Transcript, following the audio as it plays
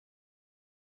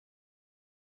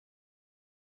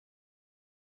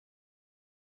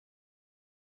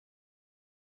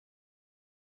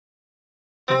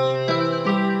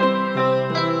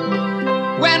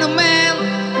When a man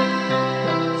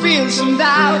feels some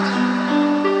doubt,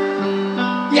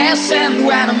 yes, and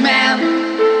when a man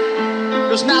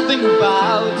knows nothing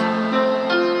about,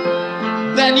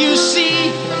 then you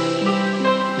see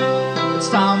it's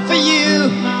time for you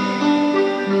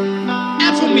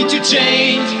and for me to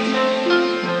change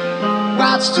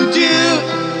what's to do.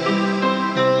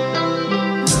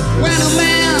 When a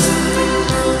man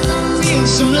feels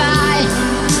some light,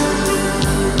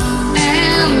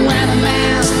 and when a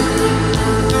man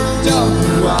don't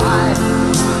know why,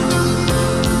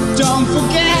 don't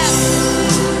forget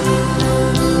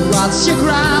what's your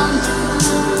ground,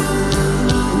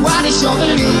 what is your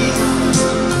belief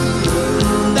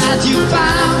that you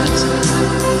found.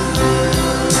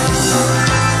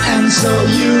 And so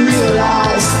you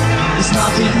realize there's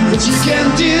nothing that you can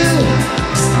do,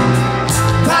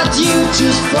 but you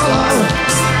just follow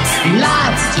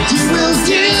life that you will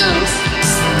do.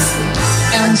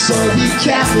 And so be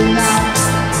careful now,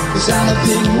 'cause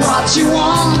anything what you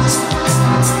want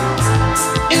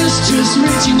is just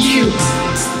reaching you,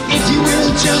 if you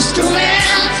will just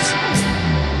command.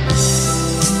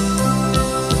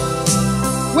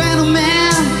 When a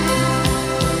man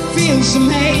feels some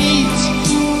hate,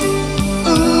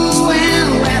 ooh, and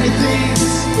when he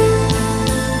thinks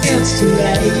it's too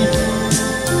late,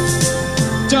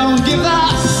 don't give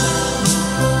up,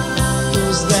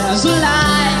 'cause there's a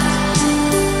light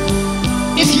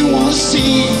if you want to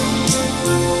see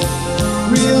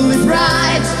really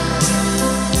bright.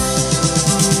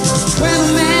 When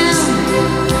a man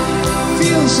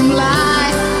feels some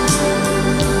light,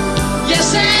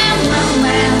 yes, and when a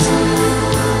man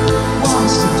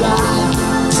wants to die,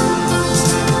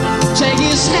 take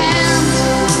his hand,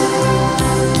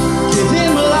 give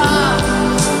him a love,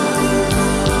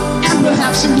 and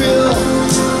perhaps he will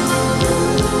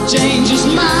change his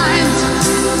mind.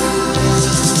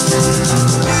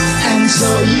 And so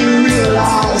you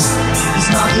realize there's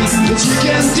nothing that you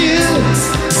can do,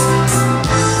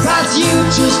 but you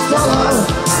just follow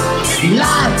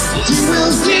life that you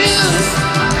will do.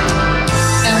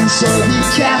 And so be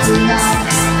careful now,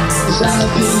 'cause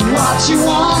anything what you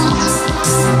want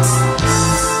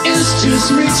is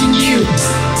just reaching you,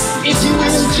 if you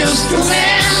will just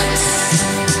command.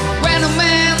 When a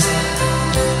man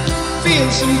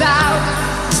feels some doubt,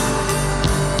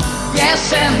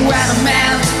 yes, and when a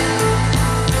man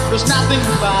there's nothing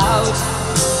about,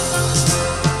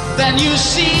 then you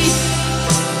see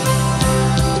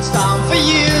it's time for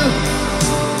you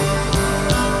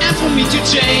and for me to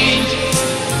change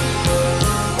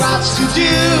what's to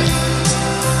do.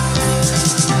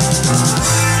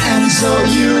 And so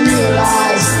you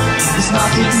realize there's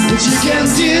nothing that you can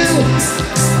do,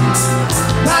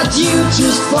 but you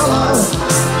just follow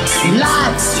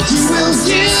life that you will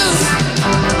do.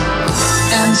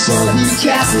 And so be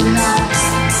careful now,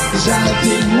 'cause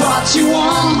anything what you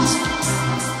want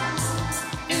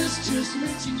is just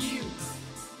reaching you.